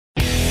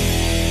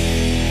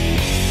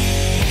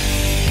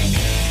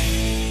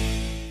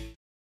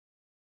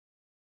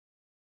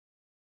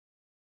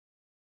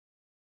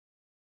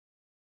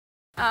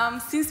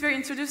Since we're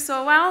introduced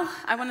so well,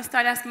 I want to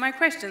start asking my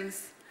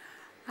questions.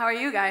 How are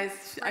you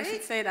guys? Great. I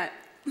should say that.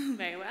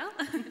 Very well.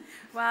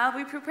 Well,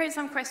 we prepared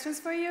some questions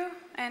for you,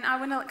 and I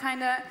want to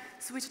kind of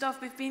switch it off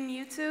between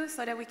you two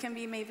so that we can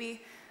be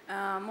maybe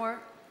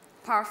more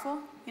powerful,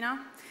 you know?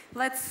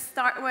 Let's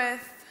start with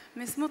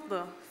Ms.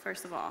 Mutlu,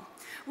 first of all.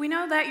 We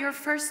know that your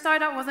first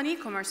startup was an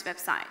e-commerce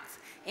website,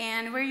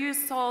 and where you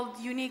sold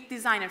unique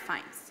designer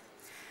finds.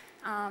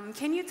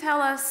 Can you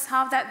tell us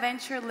how that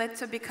venture led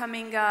to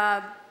becoming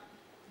a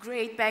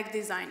great bag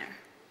designer?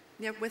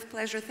 Yeah, with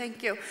pleasure,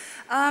 thank you.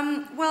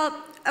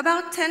 Well,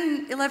 about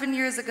 10, 11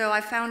 years ago, I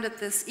founded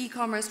this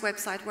e-commerce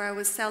website where I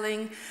was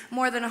selling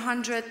more than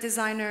 100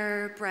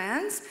 designer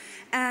brands.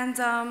 And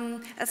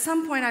at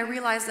some point, I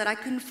realized that I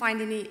couldn't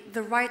find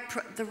the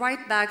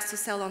right bags to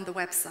sell on the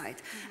website.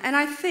 Mm-hmm. And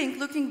I think,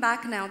 looking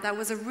back now, that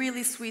was a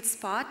really sweet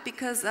spot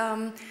because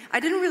I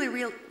didn't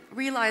really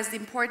realize the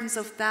importance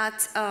of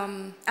that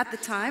at the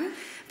time,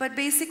 but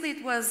basically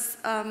it was,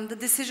 the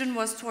decision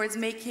was towards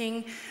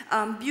making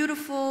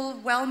beautiful,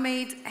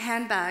 well-made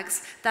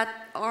handbags that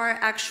are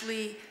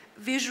actually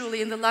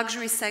visually in the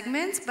luxury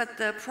segment, but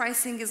the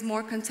pricing is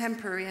more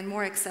contemporary and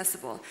more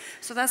accessible.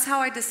 So that's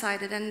how I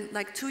decided, and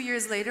like 2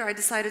 years later, I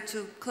decided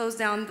to close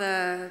down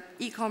the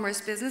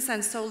e-commerce business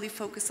and solely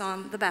focus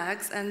on the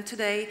bags. And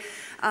today,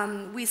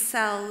 we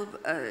sell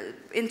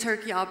in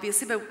Turkey,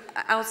 obviously, but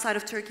outside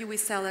of Turkey, we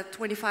sell at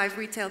 25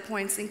 retail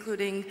points,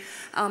 including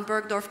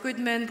Bergdorf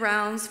Goodman,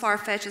 Browns,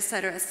 Farfetch,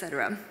 etc.,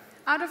 etc.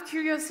 Out of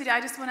curiosity, I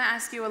just want to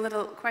ask you a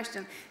little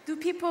question. Do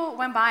people,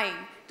 when buying,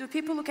 do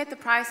people look at the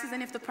prices,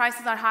 and if the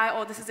prices are high,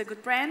 oh, this is a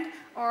good brand,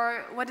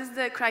 or what is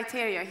the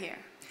criteria here?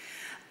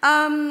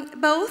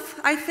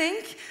 Both, I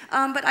think,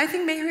 but I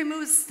think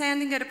Mehrimou is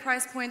standing at a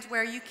price point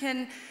where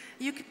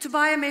to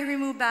buy a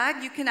Mehrimou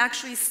bag, you can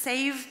actually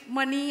save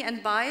money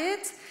and buy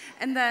it,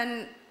 and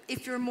then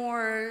if you're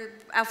more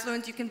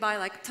affluent, you can buy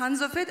like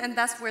tons of it, and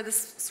that's where the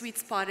sweet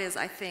spot is,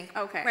 I think.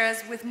 Okay.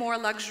 Whereas with more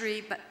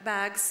luxury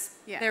bags,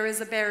 yeah, there is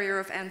a barrier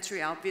of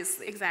entry,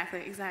 obviously. Exactly,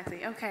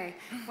 exactly. Okay.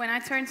 When I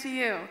turn to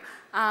you,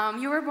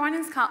 you were born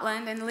in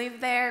Scotland and lived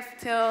there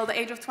till the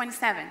age of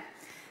 27.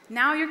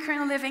 Now you're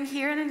currently living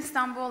here in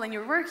Istanbul and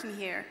you're working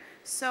here.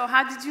 So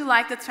how did you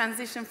like the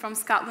transition from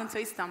Scotland to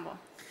Istanbul?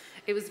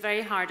 It was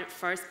very hard at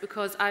first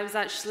because I was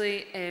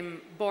actually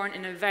born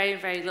in a very,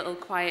 very little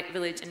quiet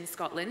village in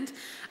Scotland,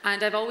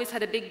 and I've always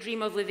had a big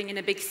dream of living in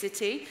a big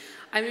city.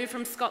 I moved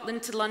from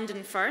Scotland to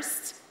London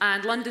first,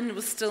 and London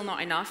was still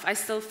not enough. I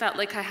still felt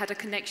like I had a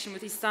connection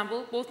with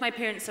Istanbul. Both my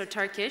parents are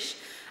Turkish,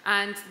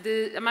 and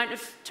the amount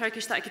of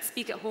Turkish that I could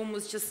speak at home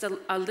was just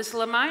a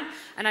little amount,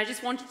 and I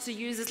just wanted to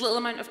use this little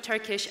amount of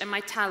Turkish and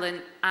my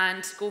talent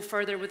and go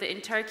further with it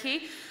in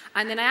Turkey.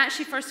 And then I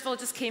actually, first of all,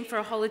 just came for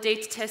a holiday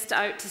to test it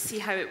out to see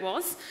how it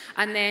was.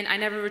 And then I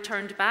never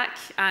returned back.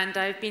 And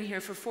I've been here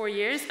for 4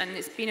 years, and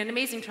it's been an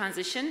amazing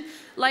transition.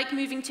 Like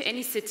moving to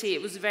any city,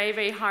 it was very,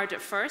 very hard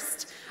at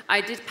first.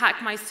 I did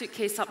pack my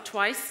suitcase up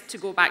twice to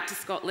go back to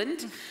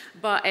Scotland.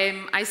 But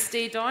I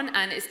stayed on,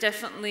 and it's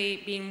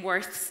definitely been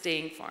worth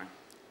staying for.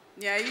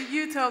 Yeah,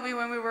 you told me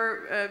when we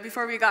were,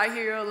 before we got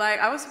here, you were like,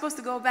 I was supposed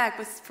to go back,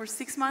 but for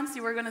 6 months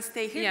you were going to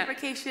stay here, yeah, for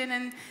vacation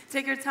and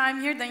take your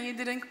time here, then you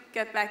didn't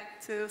get back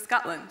to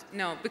Scotland.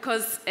 No,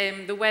 because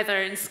the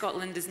weather in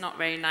Scotland is not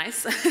very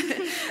nice.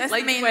 That's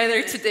like the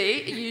weather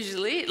today,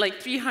 usually, like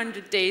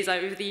 300 days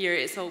out of the year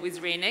it's always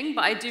raining,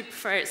 but I do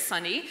prefer it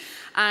sunny.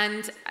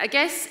 And I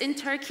guess in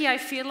Turkey, I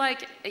feel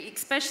like,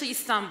 especially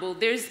Istanbul,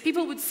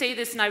 people would say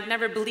this and I would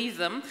never believe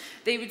them.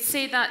 They would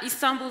say that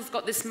Istanbul's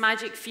got this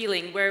magic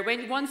feeling where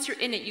once you're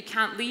in it, you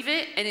can't leave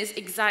it, and it's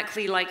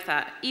exactly like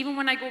that. Even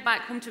when I go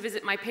back home to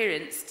visit my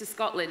parents to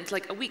Scotland,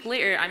 like a week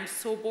later, I'm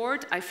so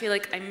bored, I feel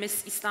like I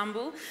miss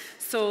Istanbul.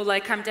 So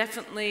like I'm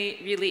definitely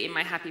really in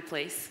my happy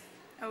place.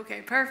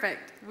 Okay,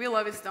 perfect. We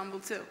love Istanbul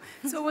too.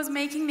 So was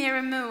making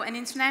Mehrimou an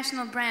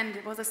international brand,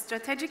 was a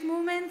strategic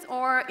movement,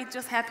 or it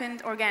just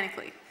happened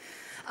organically?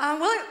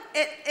 Well,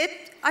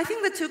 I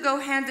think the two go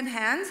hand in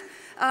hand.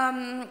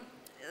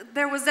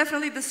 There was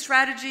definitely the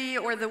strategy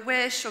or the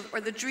wish or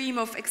the dream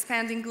of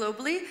expanding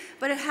globally,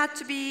 but it had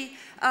to be,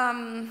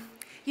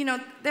 you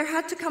know, there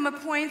had to come a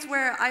point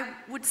where I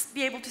would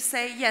be able to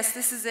say, yes,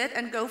 this is it,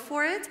 and go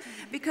for it.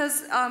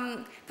 Because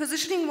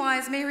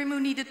positioning-wise, Mehrimou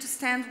needed to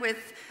stand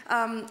with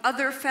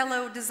other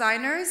fellow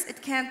designers.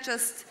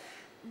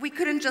 We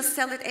couldn't just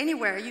sell it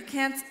anywhere. You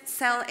can't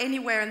sell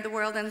anywhere in the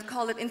world and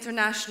call it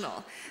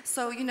international.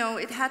 So, you know,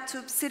 it had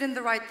to sit in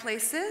the right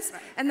places.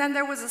 Right. And then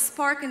there was a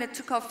spark and it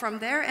took off from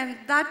there. And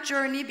that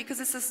journey, because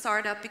it's a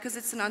startup, because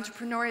it's an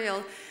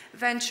entrepreneurial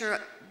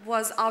venture,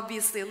 was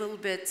obviously a little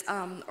bit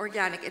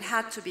organic. It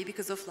had to be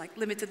because of like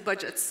limited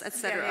budgets,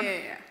 etc.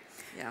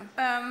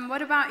 Yeah.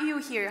 What about you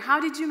here?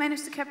 How did you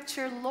manage to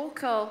capture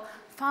local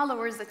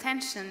followers'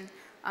 attention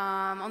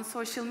on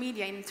social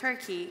media in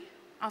Turkey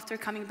after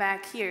coming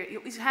back here?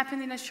 It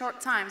happened in a short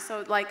time.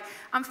 So like,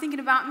 I'm thinking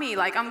about me,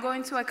 like I'm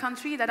going to a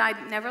country that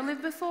I'd never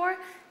lived before,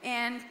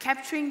 and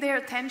capturing their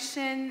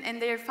attention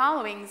and their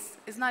followings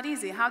is not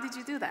easy. How did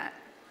you do that?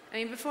 I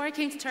mean, before I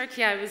came to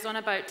Turkey, I was on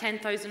about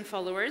 10,000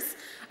 followers.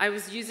 I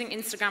was using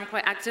Instagram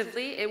quite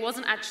actively. It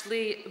wasn't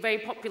actually very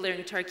popular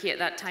in Turkey at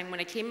that time when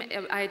I came.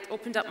 I had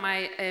opened up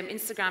my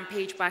Instagram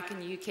page back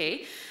in the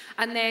UK.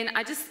 And then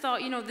I just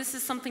thought, you know, this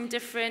is something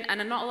different,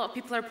 and not a lot of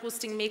people are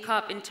posting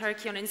makeup in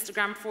Turkey on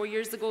Instagram 4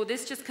 years ago.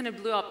 This just kind of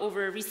blew up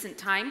over a recent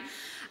time.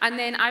 And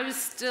then I was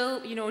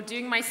still, you know,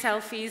 doing my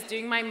selfies,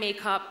 doing my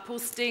makeup,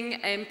 posting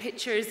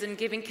pictures and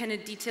giving kind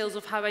of details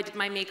of how I did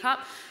my makeup.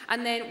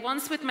 And then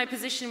once with my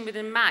position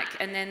within MAC,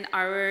 and then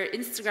our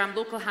Instagram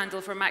local handle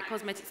for MAC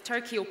Cosmetics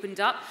Turkey opened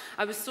up,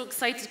 I was so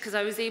excited because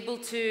I was able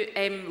to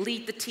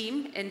lead the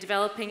team in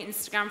developing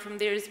Instagram from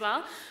there as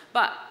well.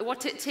 But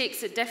what it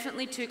takes, it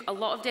definitely took a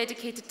lot of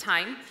dedicated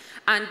time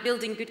and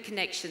building good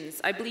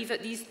connections. I believe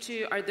that these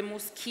two are the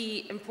most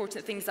key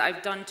important things that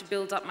I've done to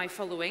build up my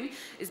following,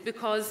 is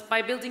because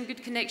by building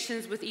good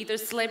connections with either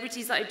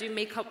celebrities that I do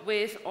makeup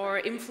with or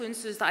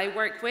influencers that I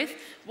work with,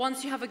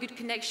 once you have a good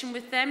connection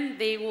with them,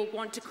 they will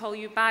want to call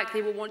you back,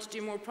 they will want to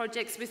do more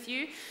projects with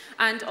you.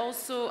 And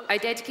also, I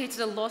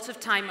dedicated a lot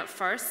of time at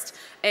first.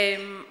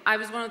 I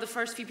was one of the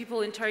first few people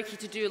in Turkey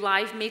to do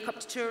live makeup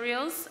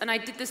tutorials, and I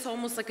did this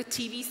almost like a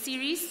TV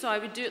series, so I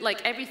would do it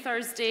like every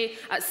Thursday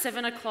at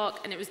 7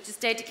 o'clock, and it was just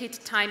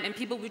dedicated time, and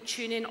people would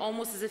tune in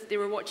almost as if they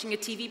were watching a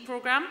TV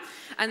program,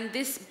 and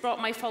this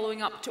brought my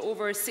following up to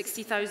over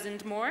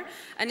 60,000 more,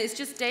 and it's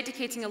just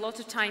dedicating a lot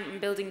of time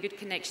and building good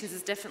connections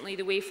is definitely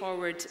the way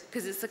forward,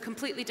 because it's a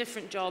completely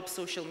different job,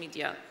 social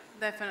media.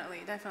 Definitely,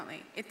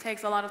 definitely. It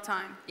takes a lot of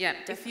time. Yeah.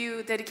 If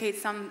you dedicate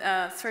some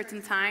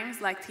certain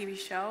times, like TV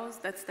shows,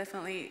 that's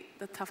definitely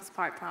the toughest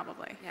part,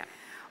 probably. Yeah.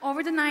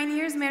 Over the 9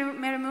 years,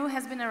 Meramu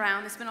has been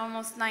around. It's been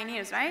almost 9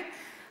 years, right?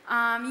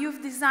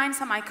 You've designed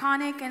some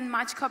iconic and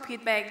much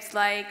copied bags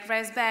like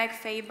Res Bag,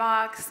 Faye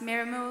Box,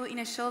 Meramu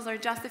initials are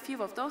just a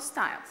few of those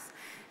styles.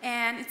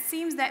 And it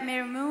seems that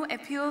Meramu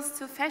appeals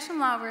to fashion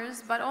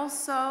lovers, but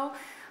also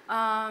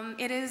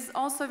it is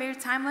also very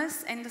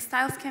timeless, and the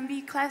styles can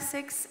be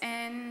classics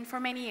and for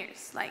many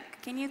years.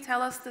 Like, can you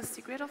tell us the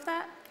secret of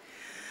that?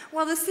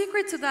 Well, the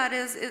secret to that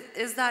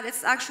is that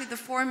it's actually the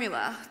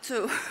formula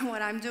to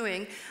what I'm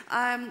doing.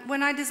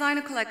 When I design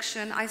a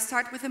collection, I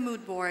start with a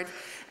mood board,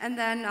 and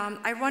then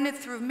I run it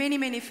through many,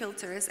 many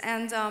filters.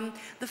 And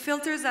the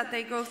filters that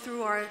they go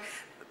through are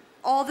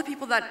all the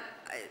people that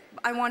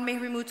I want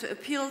Mehrimu to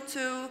appeal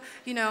to.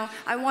 You know,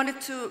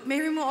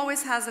 Mehrimu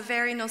always has a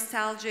very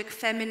nostalgic,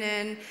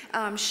 feminine,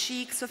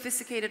 chic,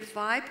 sophisticated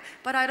vibe,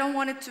 but I don't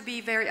want it to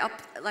be very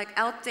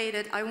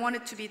outdated. I want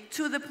it to be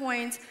to the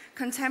point,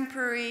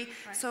 contemporary.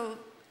 Right. So,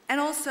 and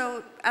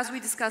also, as we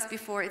discussed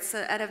before, it's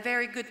at a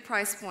very good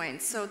price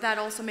point. So that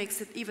also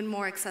makes it even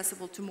more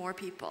accessible to more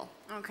people.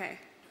 Okay,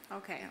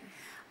 okay.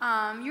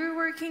 Yeah. You're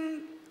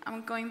working,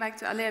 I'm going back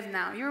to Alev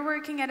now. You're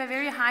working at a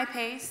very high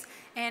pace.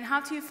 And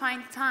how do you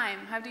find time?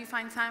 How do you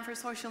find time for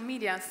social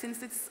media,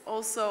 since it's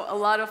also a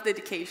lot of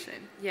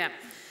dedication? Yeah.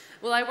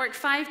 Well, I work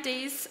 5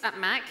 days at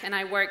MAC, and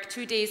I work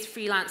 2 days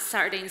freelance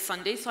Saturday and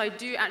Sunday, so I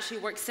do actually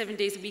work 7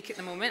 days a week at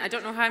the moment. I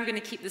don't know how I'm going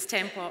to keep this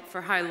tempo up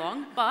for how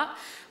long, but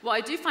what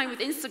I do find with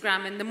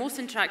Instagram, and the most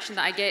interaction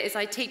that I get, is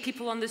I take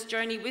people on this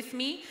journey with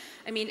me.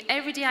 I mean,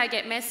 every day I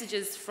get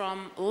messages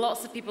from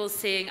lots of people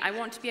saying, I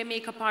want to be a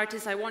makeup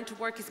artist, I want to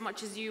work as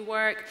much as you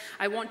work,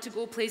 I want to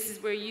go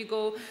places where you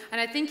go. And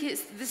I think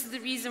this is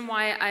the reason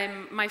why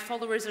my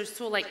followers are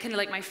so kind of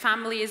like my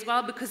family as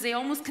well, because they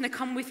almost kind of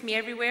come with me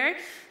everywhere.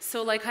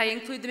 So like I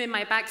include them in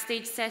my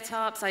backstage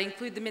setups, I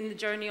include them in the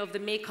journey of the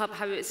makeup,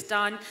 how it's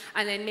done,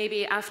 and then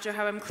maybe after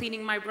how I'm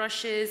cleaning my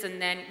brushes, and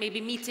then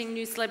maybe meeting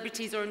new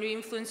celebrities or new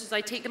influencers,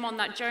 I take them on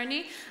that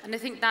journey. And I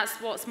think that's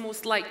what's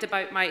most liked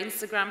about my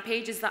Instagram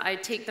page, is that I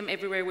take them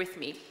everywhere with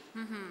me.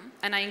 Mm-hmm.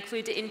 And I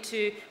include it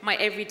into my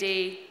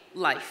everyday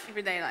life.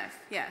 Everyday life,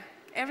 yeah.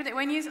 Everyday,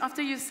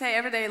 after you say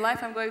everyday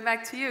life, I'm going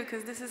back to you,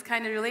 because this is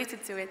kind of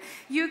related to it.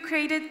 You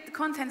created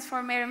content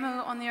for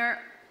Meramu on your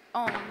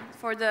own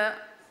for the,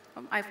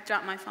 I've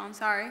dropped my phone,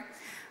 sorry.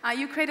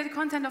 You created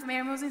content of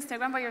Meramu's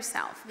Instagram by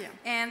yourself. Yeah.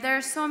 And there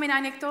are so many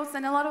anecdotes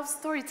and a lot of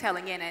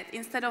storytelling in it,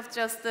 instead of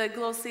just the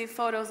glossy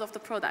photos of the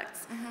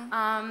products.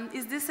 Mm-hmm.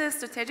 Is this a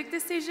strategic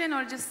decision,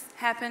 or just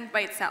happened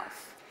by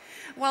itself?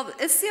 Well,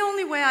 it's the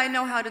only way I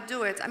know how to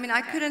do it. I mean,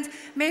 I couldn't.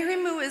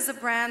 Mehrimu is a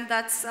brand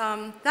that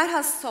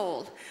has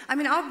soul. I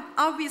mean,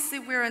 obviously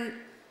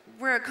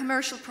we're a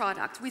commercial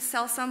product. We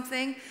sell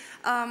something,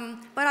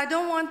 but I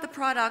don't want the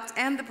product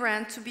and the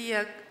brand to be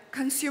a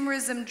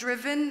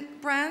consumerism-driven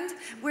brand.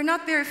 We're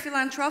not very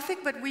philanthropic,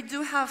 but we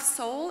do have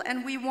soul,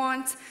 and we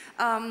want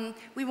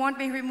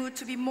Mehrimu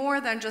to be more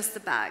than just the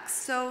bags.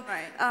 So,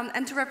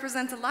 and to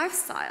represent a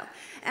lifestyle.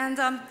 And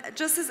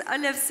just as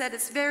Alev said,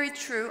 it's very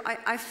true.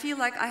 I feel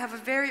like I have a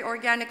very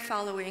organic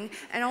following,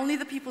 and only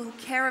the people who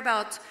care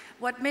about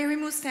what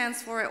Mehrimu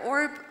stands for,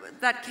 or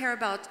that care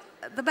about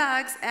the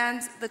bags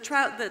and the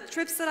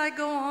trips that I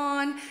go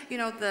on, you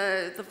know,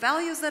 the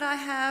values that I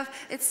have,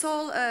 it's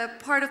all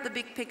part of the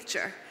big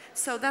picture.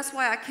 So that's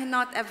why I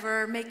cannot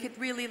ever make it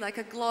really like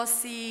a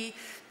glossy,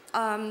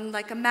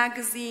 like a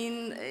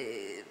magazine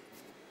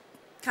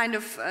kind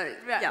of, Right,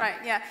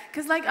 yeah.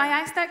 Because like I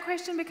asked that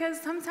question because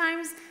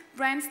sometimes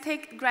brands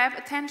grab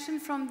attention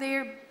from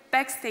their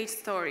backstage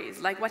stories,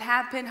 like what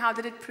happened, how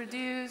did it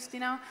produced, you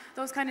know,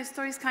 those kind of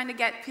stories kind of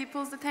get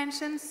people's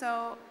attention.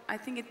 So I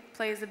think it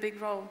plays a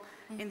big role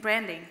in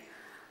branding.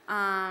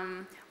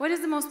 What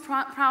is the most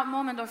proud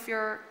moment of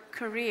your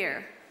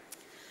career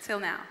till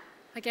now?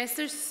 I guess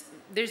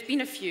there's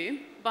been a few,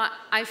 but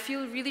I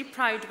feel really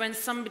proud when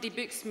somebody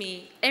books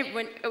me,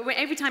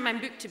 every time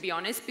I'm booked, to be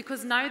honest,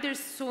 because now there's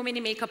so many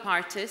makeup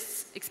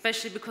artists,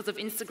 especially because of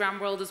Instagram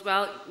world as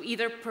well,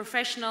 either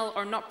professional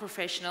or not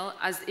professional,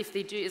 as if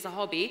they do it as a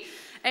hobby.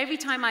 Every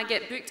time I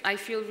get booked, I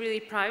feel really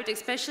proud,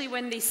 especially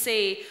when they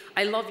say,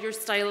 I love your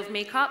style of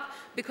makeup,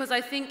 because I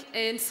think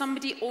in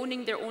somebody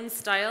owning their own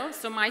style,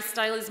 so my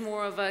style is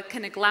more of a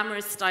kind of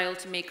glamorous style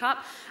to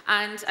makeup,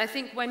 and I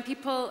think when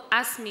people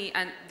ask me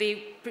and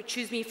they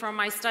choose me for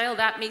my style,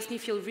 that makes me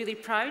feel really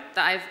proud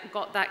that I've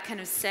got that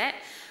kind of set.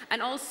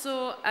 And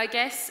also, I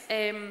guess,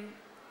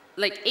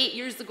 like 8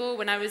 years ago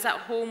when I was at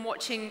home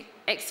watching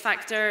X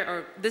Factor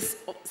or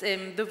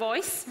The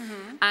Voice,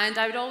 and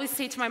I would always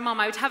say to my mom,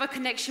 I would have a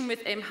connection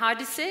with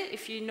Hadise,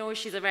 if you know,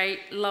 she's a very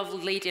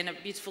lovely lady and a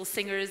beautiful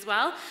singer as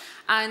well.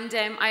 And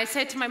I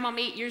said to my mom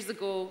 8 years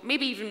ago,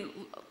 maybe even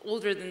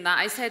older than that,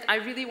 I said, I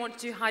really want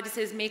to do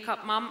Hadise's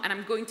makeup, Mum, and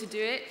I'm going to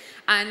do it.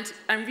 And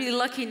I'm really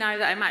lucky now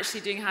that I'm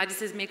actually doing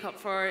Hadise's makeup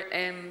for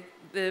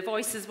The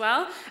Voice as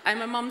well. And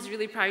my mom's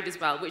really proud as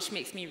well, which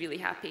makes me really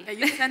happy. Yeah,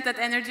 you sent that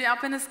energy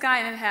up in the sky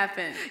and it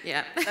happened.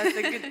 Yeah. That's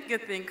a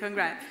good thing,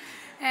 congrats.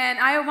 And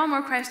I have one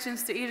more question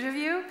to each of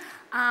you.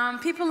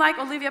 People like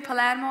Olivia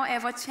Palermo,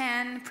 Eva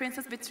Chen,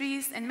 Princess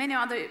Beatrice, and many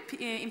other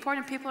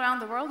important people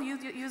around the world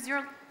use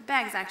your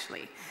bags,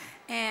 actually.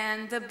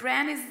 And the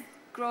brand is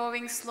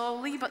growing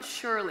slowly but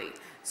surely.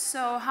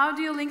 So how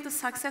do you link the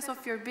success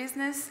of your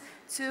business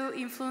to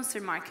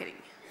influencer marketing?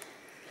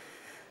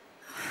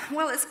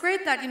 Well, it's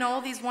great that, you know,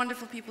 all these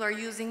wonderful people are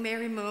using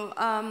Mary Moo,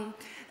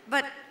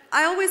 but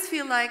I always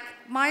feel like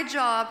my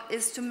job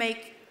is to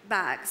make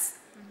bags,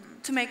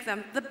 to make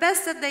them the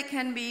best that they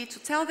can be, to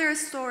tell their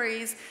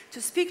stories,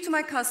 to speak to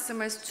my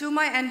customers, to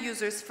my end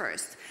users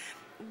first.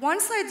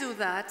 Once I do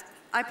that,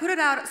 I put it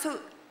out. So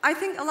I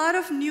think a lot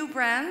of new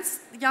brands,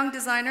 young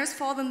designers,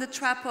 fall in the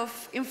trap of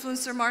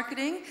influencer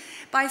marketing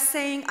by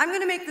saying, I'm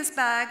going to make this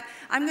bag,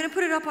 I'm going to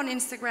put it up on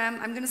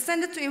Instagram, I'm going to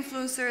send it to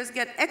influencers,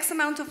 get X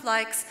amount of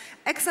likes,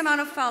 X amount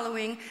of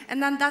following,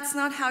 and then that's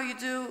not how you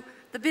do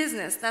the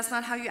business. That's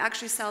not how you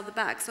actually sell the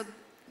bag. So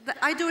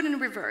I do it in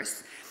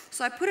reverse.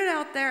 So I put it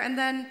out there, and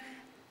then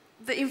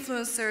the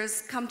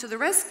influencers come to the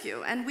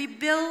rescue. And we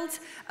build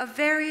a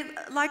very,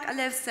 like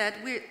Alev said,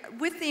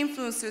 with the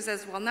influencers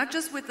as well, not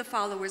just with the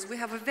followers, we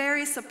have a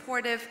very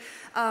supportive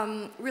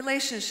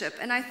relationship.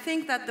 And I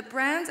think that the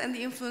brand and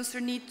the influencer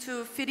need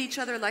to fit each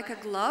other like a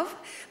glove.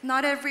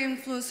 Not every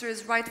influencer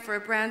is right for a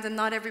brand, and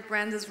not every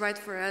brand is right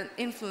for an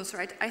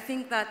influencer. I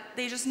think that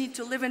they just need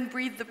to live and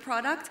breathe the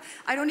product.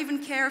 I don't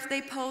even care if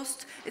they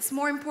post. It's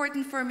more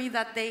important for me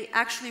that they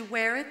actually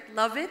wear it,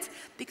 love it,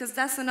 because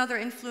that's another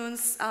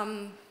influence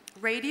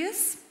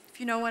radius, if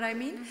you know what I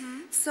mean.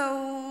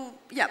 So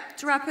yeah,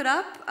 to wrap it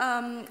up,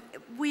 I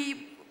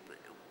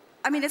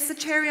mean, it's the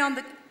cherry on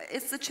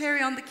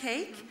the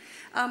cake,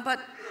 but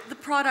the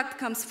product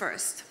comes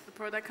first. The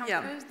product comes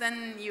first,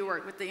 then you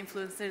work with the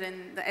influencer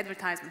and the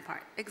advertisement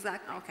part.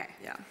 Exactly. Okay.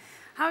 Yeah.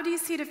 How do you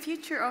see the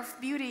future of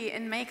beauty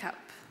and makeup?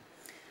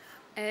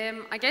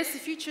 I guess the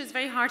future is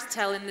very hard to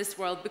tell in this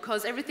world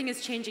because everything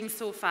is changing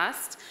so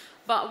fast.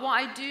 But what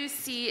I do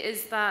see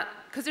is that,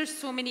 because there's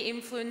so many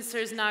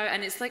influencers now,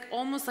 and it's like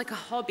almost like a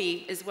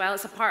hobby as well,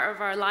 it's a part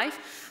of our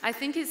life, I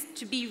think it's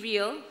to be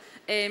real,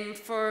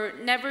 for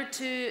never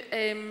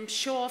to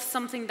show off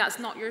something that's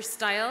not your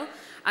style.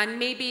 And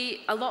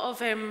maybe a lot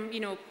of you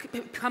know,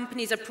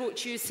 companies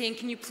approach you saying,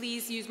 can you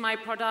please use my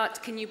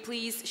product? Can you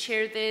please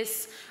share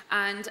this?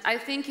 And I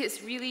think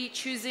it's really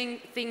choosing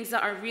things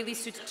that are really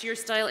suited to your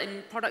style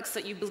and products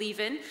that you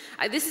believe in.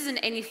 This isn't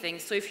anything.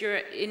 So if you're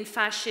in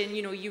fashion,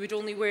 you know, you would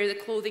only wear the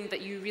clothing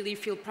that you really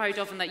feel proud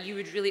of and that you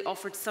would really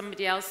offer to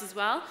somebody else as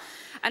well.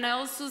 And I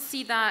also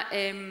see that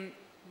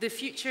the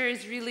future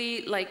is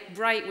really like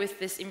bright with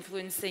this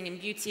influencing and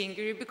beauty and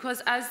guru,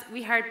 because as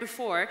we heard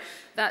before,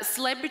 that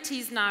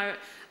celebrities now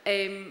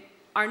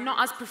are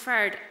not as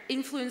preferred.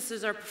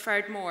 Influencers are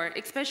preferred more,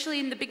 especially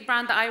in the big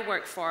brand that I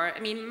work for. I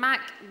mean, MAC,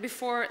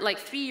 before, like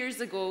 3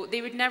 years ago,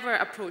 they would never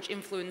approach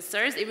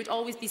influencers. It would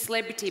always be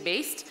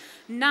celebrity-based.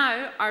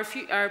 Now, our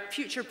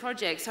future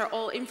projects are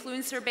all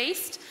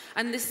influencer-based,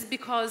 and this is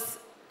because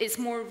it's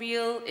more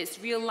real, it's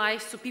real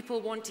life, so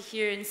people want to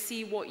hear and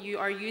see what you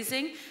are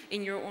using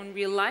in your own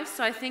real life.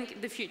 So I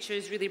think the future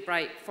is really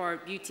bright for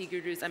beauty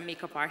gurus and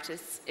makeup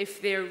artists,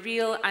 if they're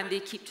real and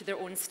they keep to their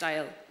own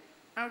style.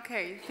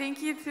 Okay,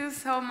 thank you two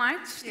so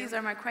much. These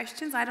are my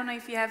questions. I don't know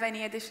if you have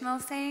any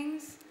additional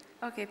sayings.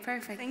 Okay,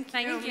 perfect. Thank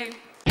you. Thank you.